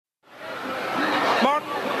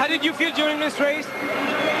did you feel during this race?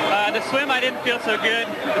 The swim, I didn't feel so good.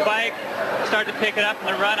 The bike started to pick it up, and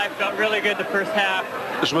the run, I felt really good the first half.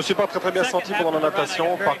 Je me suis pas très bien senti pendant la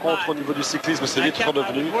natation. Par contre, au niveau du cyclisme, c'est vite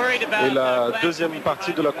redevenu. Et la deuxième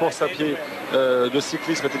partie de la course à pied de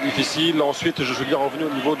cyclisme était difficile. Ensuite, je suis bien revenu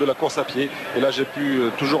au niveau de la course à pied. Et là, j'ai pu,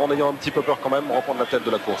 toujours en ayant un petit peu peur quand même, reprendre la tête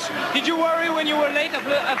de la course. Did you worry when you were late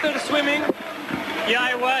after the swimming? Yeah,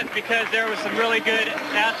 I was, because there were some really good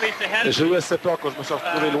athletes ahead of me. J'ai eu assez peur quand je me suis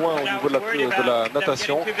retrouvé loin au niveau de la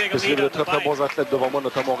natation, parce qu'il y avait de très très bons athlètes devant moi,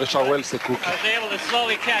 notamment Richard Wells et Cook. I was able to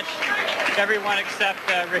slowly catch everyone except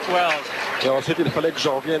Rick Wells. Et ensuite, il fallait que je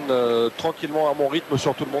revienne tranquillement à mon rythme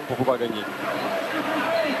sur tout le monde pour pouvoir gagner.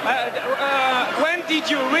 When did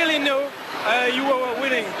you really know you were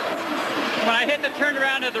winning? When I hit the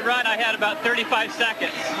turnaround of the run, I had about 35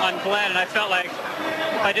 seconds on Glenn, and I felt like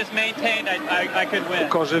if I just maintained, I could win.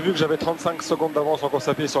 Quand j'ai vu que j'avais 35 secondes d'avance en course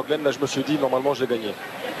à pied sur Glenn, là je me suis dit normalement j'ai gagné.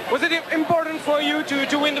 Was it important for you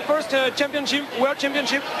to win the first championship, world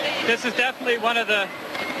championship? This is definitely one of the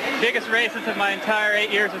biggest races of my entire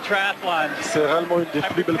 8 years of triathlon. C'est réellement une des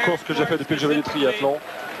plus belles courses que j'ai fait depuis que j'ai fait du triathlon.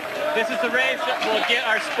 This is the race that will get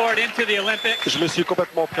our sport into the Olympics. Je me suis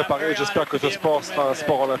complètement préparé. J'espère que ce sport sera un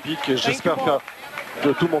sport olympique et j'espère faire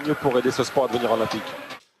de tout mon mieux pour aider ce sport à devenir olympique.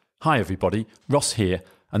 Hi everybody, Ross here,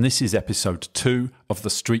 and this is episode 2 of the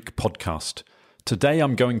Streak podcast. Today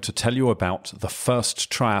I'm going to tell you about the first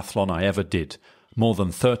triathlon I ever did, more than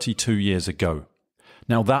 32 years ago.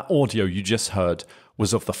 Now that audio you just heard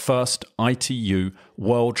was of the first ITU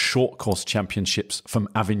World Short Course Championships from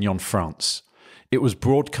Avignon, France. It was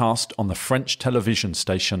broadcast on the French television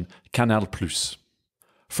station Canal+.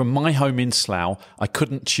 From my home in Slough, I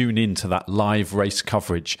couldn't tune in to that live race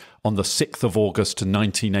coverage on the 6th of August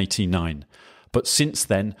 1989. But since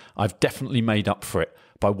then, I've definitely made up for it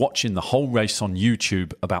by watching the whole race on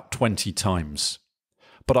YouTube about 20 times.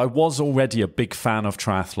 But I was already a big fan of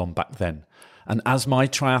triathlon back then. And as my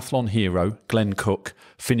triathlon hero, Glenn Cook,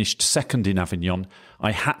 finished second in Avignon,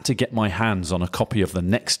 I had to get my hands on a copy of the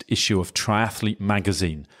next issue of Triathlete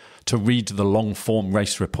magazine to read the long-form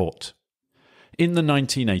race report. In the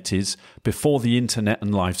 1980s, before the internet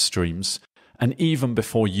and live streams, and even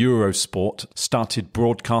before Eurosport started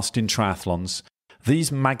broadcasting triathlons,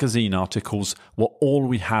 these magazine articles were all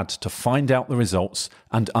we had to find out the results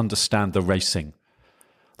and understand the racing.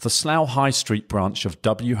 The Slough High Street branch of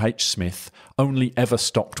W.H. Smith only ever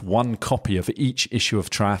stocked one copy of each issue of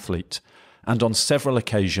Triathlete, and on several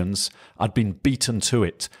occasions I'd been beaten to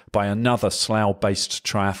it by another Slough-based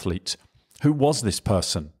triathlete. Who was this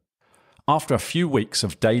person? After a few weeks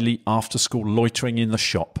of daily after-school loitering in the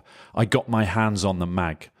shop, I got my hands on the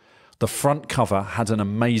mag. The front cover had an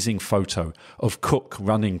amazing photo of Cook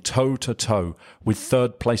running toe-to-toe with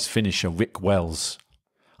third-place finisher Rick Wells.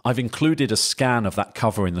 I've included a scan of that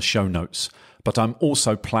cover in the show notes, but I'm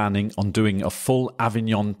also planning on doing a full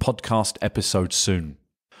Avignon podcast episode soon.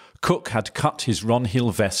 Cook had cut his Ron Hill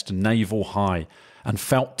vest navel high and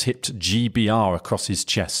felt-tipped GBR across his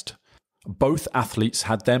chest. Both athletes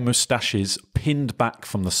had their moustaches pinned back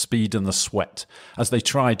from the speed and the sweat as they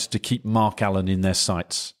tried to keep Mark Allen in their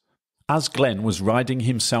sights. As Glenn was riding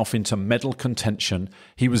himself into medal contention,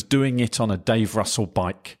 he was doing it on a Dave Russell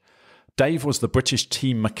bike. Dave was the British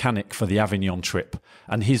team mechanic for the Avignon trip,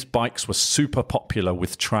 and his bikes were super popular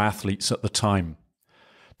with triathletes at the time.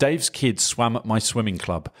 Dave's kids swam at my swimming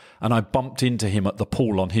club, and I bumped into him at the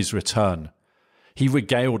pool on his return. He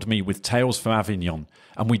regaled me with tales from Avignon,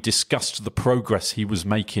 and we discussed the progress he was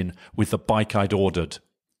making with the bike I'd ordered.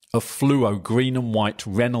 A fluo green and white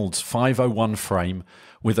Reynolds 501 frame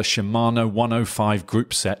with a Shimano 105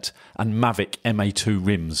 group set and Mavic MA2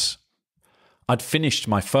 rims. I'd finished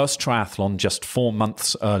my first triathlon just 4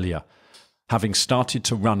 months earlier, having started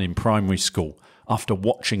to run in primary school after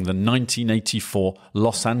watching the 1984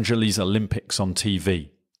 Los Angeles Olympics on TV.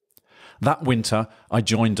 That winter, I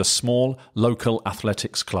joined a small local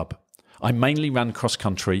athletics club. I mainly ran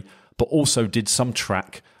cross-country, but also did some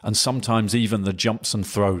track and sometimes even the jumps and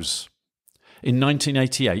throws. In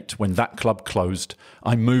 1988, when that club closed,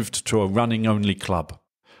 I moved to a running-only club.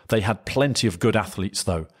 They had plenty of good athletes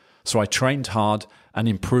though, so I trained hard and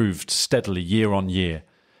improved steadily year on year.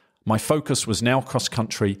 My focus was now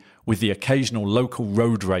cross-country with the occasional local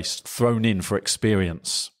road race thrown in for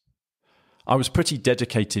experience. I was pretty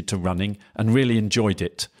dedicated to running and really enjoyed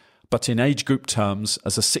it, but in age group terms,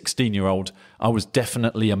 as a 16-year-old, I was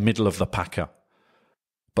definitely a middle-of-the-packer.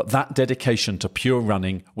 But that dedication to pure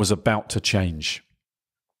running was about to change.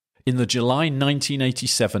 In the July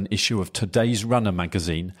 1987 issue of Today's Runner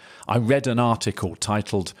magazine, I read an article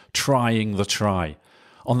titled "Trying the Try."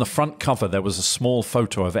 On the front cover there was a small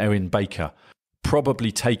photo of Erin Baker,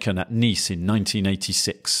 probably taken at Nice in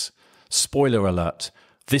 1986. Spoiler alert,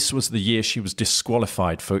 this was the year she was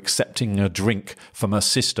disqualified for accepting a drink from her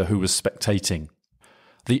sister who was spectating.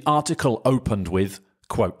 The article opened with,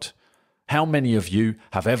 quote, "How many of you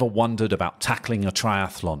have ever wondered about tackling a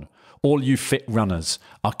triathlon? All you fit runners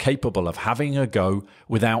are capable of having a go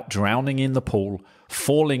without drowning in the pool,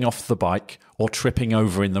 falling off the bike, or tripping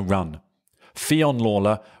over in the run. Fionn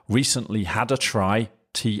Lawler recently had a try,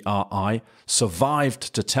 TRI,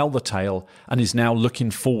 survived to tell the tale, and is now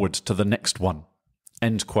looking forward to the next one."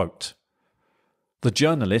 End quote. The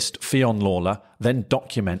journalist, Fionn Lawler, then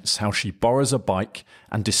documents how she borrows a bike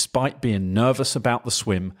and, despite being nervous about the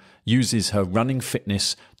swim, uses her running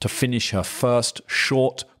fitness to finish her first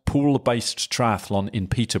short, pool-based triathlon in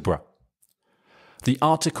Peterborough. The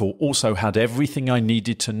article also had everything I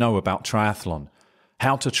needed to know about triathlon: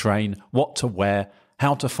 how to train, what to wear,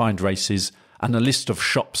 how to find races, and a list of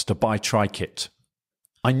shops to buy tri-kit.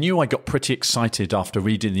 I knew I got pretty excited after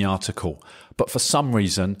reading the article, but for some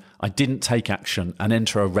reason I didn't take action and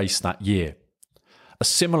enter a race that year. A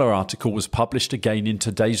similar article was published again in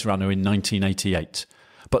Today's Runner in 1988,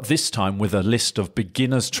 but this time with a list of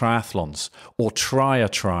beginners triathlons, or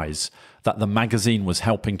tries, that the magazine was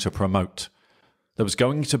helping to promote. There was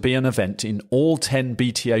going to be an event in all 10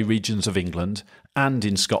 BTA regions of England and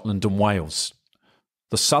in Scotland and Wales.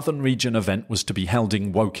 The Southern Region event was to be held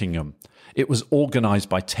in Wokingham. It was organised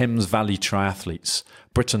by Thames Valley Triathletes,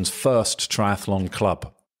 Britain's first triathlon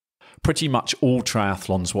club. Pretty much all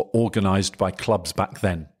triathlons were organised by clubs back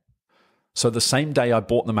then. So the same day I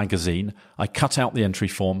bought the magazine, I cut out the entry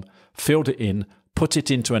form, filled it in, put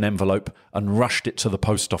it into an envelope and rushed it to the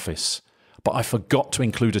post office. But I forgot to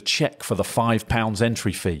include a cheque for the £5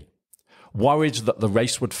 entry fee. Worried that the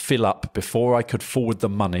race would fill up before I could forward the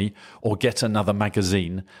money or get another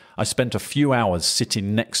magazine, I spent a few hours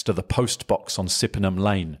sitting next to the post box on Sippenham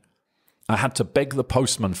Lane. I had to beg the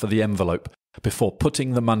postman for the envelope before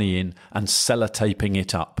putting the money in and sellotaping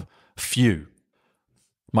it up. Phew.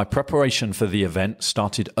 My preparation for the event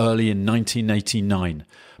started early in 1989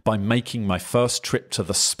 by making my first trip to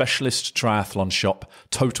the specialist triathlon shop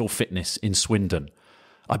Total Fitness in Swindon.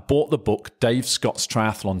 I bought the book Dave Scott's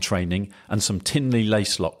Triathlon Training and some Tinley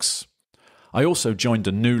lace locks. I also joined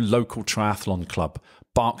a new local triathlon club,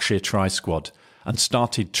 Berkshire Tri Squad, and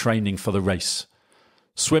started training for the race.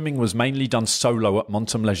 Swimming was mainly done solo at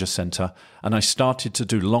Montham Leisure Centre, and I started to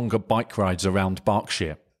do longer bike rides around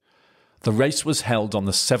Berkshire. The race was held on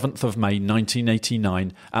the 7th of May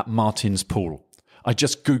 1989 at Martin's Pool. I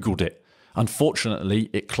just Googled it. Unfortunately,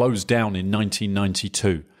 it closed down in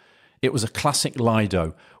 1992. It was a classic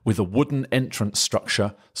Lido with a wooden entrance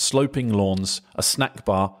structure, sloping lawns, a snack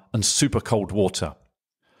bar and super cold water.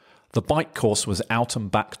 The bike course was out and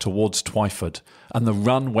back towards Twyford, and the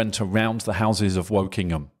run went around the houses of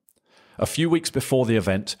Wokingham. A few weeks before the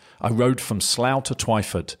event, I rode from Slough to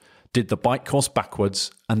Twyford, did the bike course backwards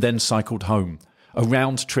and then cycled home, a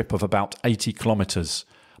round trip of about 80 kilometres,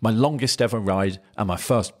 my longest ever ride and my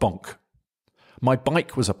first bonk. My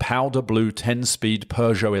bike was a powder blue 10-speed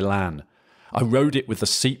Peugeot Elan. I rode it with the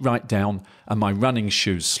seat right down and my running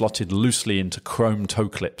shoes slotted loosely into chrome toe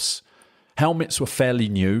clips. Helmets were fairly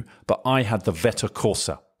new, but I had the Vetta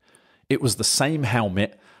Corsa. It was the same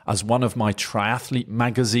helmet as one of my Triathlete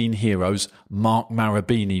magazine heroes, Mark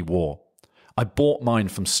Marabini, wore. I bought mine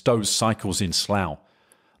from Stowe's Cycles in Slough.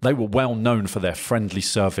 They were well known for their friendly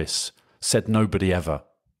service, said nobody ever.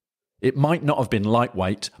 It might not have been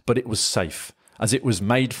lightweight, but it was safe, as it was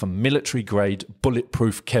made from military-grade,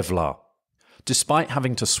 bulletproof Kevlar. Despite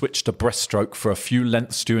having to switch to breaststroke for a few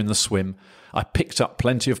lengths during the swim, I picked up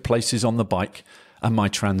plenty of places on the bike, and my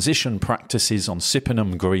transition practices on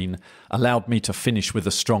Sippenham Green allowed me to finish with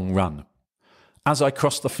a strong run. As I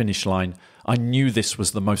crossed the finish line, I knew this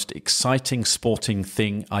was the most exciting sporting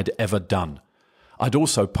thing I'd ever done. I'd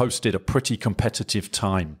also posted a pretty competitive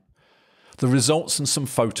time. The results and some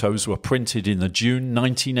photos were printed in the June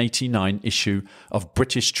 1989 issue of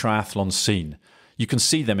British Triathlon Scene. You can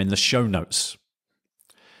see them in the show notes.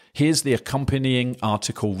 Here's the accompanying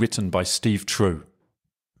article written by Steve True.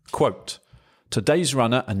 Quote, "Today's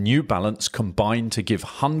Runner and New Balance combined to give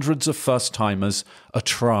hundreds of first-timers a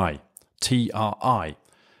try, TRI.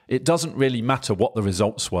 It doesn't really matter what the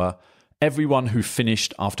results were. Everyone who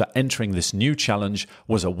finished after entering this new challenge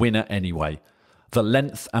was a winner anyway. The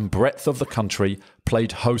length and breadth of the country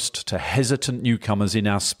played host to hesitant newcomers in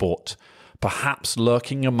our sport. Perhaps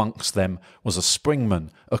lurking amongst them was a Springman,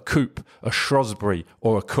 a Coop, a Shrewsbury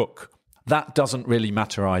or a Cook. That doesn't really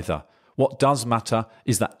matter either. What does matter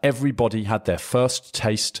is that everybody had their first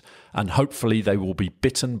taste and hopefully they will be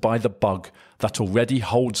bitten by the bug that already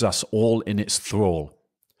holds us all in its thrall.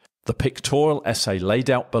 The pictorial essay laid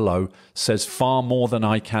out below says far more than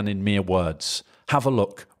I can in mere words. Have a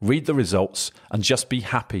look, read the results, and just be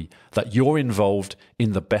happy that you're involved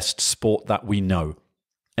in the best sport that we know."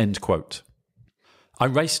 End quote. I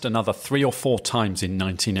raced another 3 or 4 times in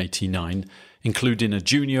 1989, including a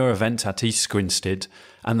junior event at East Grinstead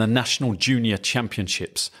and the National Junior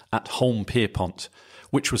Championships at Holme Pierpont,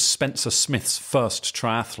 which was Spencer Smith's first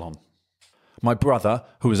triathlon. My brother,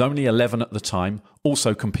 who was only 11 at the time,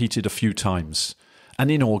 also competed a few times. And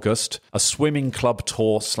in August, a swimming club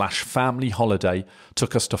tour/family holiday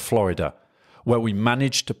took us to Florida, where we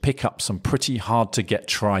managed to pick up some pretty hard-to-get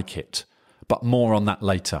tri-kit. But more on that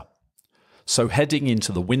later. So heading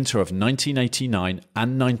into the winter of 1989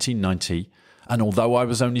 and 1990, and although I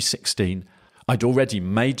was only 16, I'd already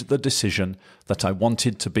made the decision that I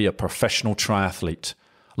wanted to be a professional triathlete,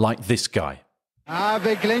 like this guy.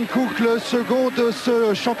 Avec Glenn Cook, le second de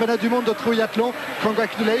ce championnat du monde de triathlon.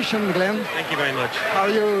 Congratulations, Glenn. Thank you very much. Are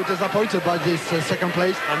you disappointed by this second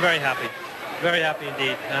place? I'm very happy. Very happy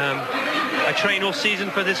indeed. I train all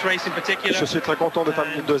season for this race in particular. Je suis très content de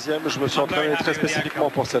terminer deuxième. Je me suis entraîné très spécifiquement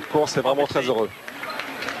pour cette course. C'est vraiment très heureux.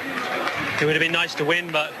 It would have been nice to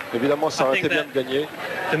win, but évidemment, ça aurait été bien de gagner.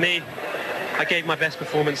 For me, I gave my best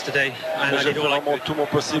performance today, and I j'ai did fait all I vraiment could. tout mon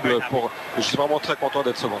possible pour. Je suis vraiment très content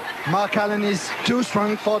d'être second. Mark Allen is too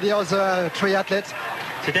strong for the other triathletes.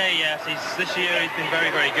 Today, yes, this year he's been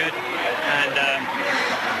very, very good, and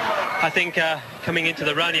I think coming into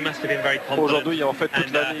the run, he must have been very confident. Aujourd'hui, en fait,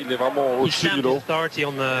 toute l'année, il est vraiment au-dessus du lot.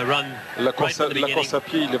 On the run La course à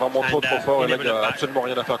pied, il est vraiment trop fort, et là, il n'y a absolument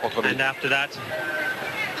rien à faire contre lui. And after that,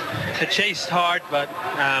 it chased hard, but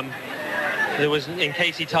there was, in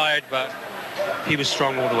case he tired, but he was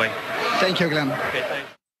strong all the way. Thank you, Glenn. Okay, thanks.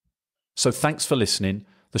 So thanks for listening.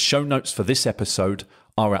 The show notes for this episode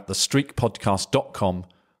are at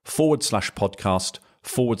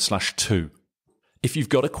thestreakpodcast.com/podcast/2. If you've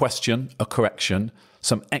got a question, a correction,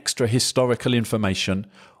 some extra historical information,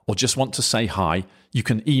 or just want to say hi, you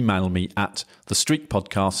can email me at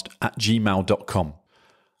thestreakpodcast@gmail.com.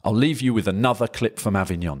 I'll leave you with another clip from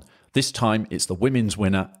Avignon. This time it's the women's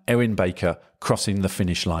winner, Erin Baker, crossing the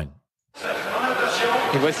finish line.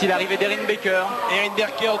 Et voici l'arrivée d'Erin Baker. Erin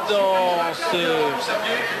Baker dans ce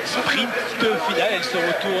sprint final, elle se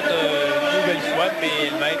retourne une nouvelle fois, mais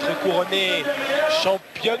elle va être couronnée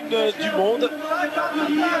championne du monde.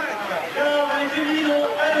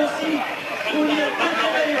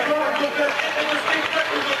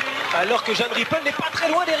 Alors que Jeanne Rippel n'est pas très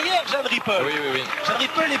loin derrière, Jeanne Rippel. Oui. Jeanne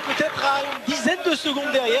Rippel est peut-être à une dizaine de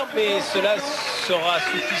secondes derrière, mais cela sera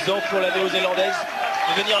suffisant pour la néo-zélandaise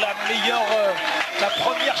de devenir la meilleure, la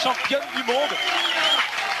première championne du monde.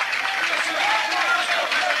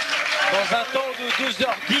 Dans un temps de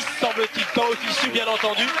 2h10, semble-t-il, temps officieux bien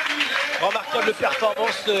entendu. Remarquable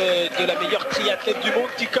performance de la meilleure triathlète du monde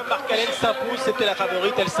qui, comme Mark Allen, s'impose. C'était la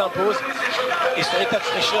favorite, elle s'impose. Et son état de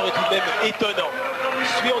fraîcheur est tout de même étonnant.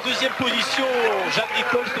 Suit en deuxième position Jeanne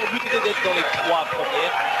Rippel. Son but était d'être dans les 3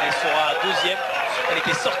 premières. Elle sera deuxième. Elle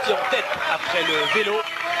était sortie en tête après le vélo.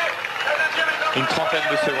 Une trentaine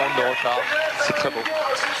de secondes de retard. C'est très beau.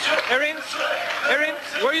 Erin,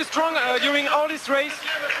 were you strong during all this race?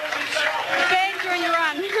 Pain during the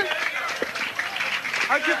run.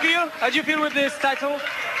 How do you feel? How do you feel with this title?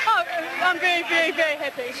 Oh, I'm very, very, very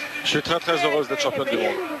happy. Je suis très très heureuse d'être championne du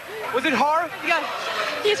monde. Was it hard? Yeah.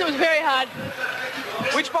 Yes, it was very hard.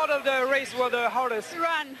 Which part of the race was the hardest? The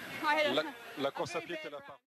run. I had a... La course à pied était la part.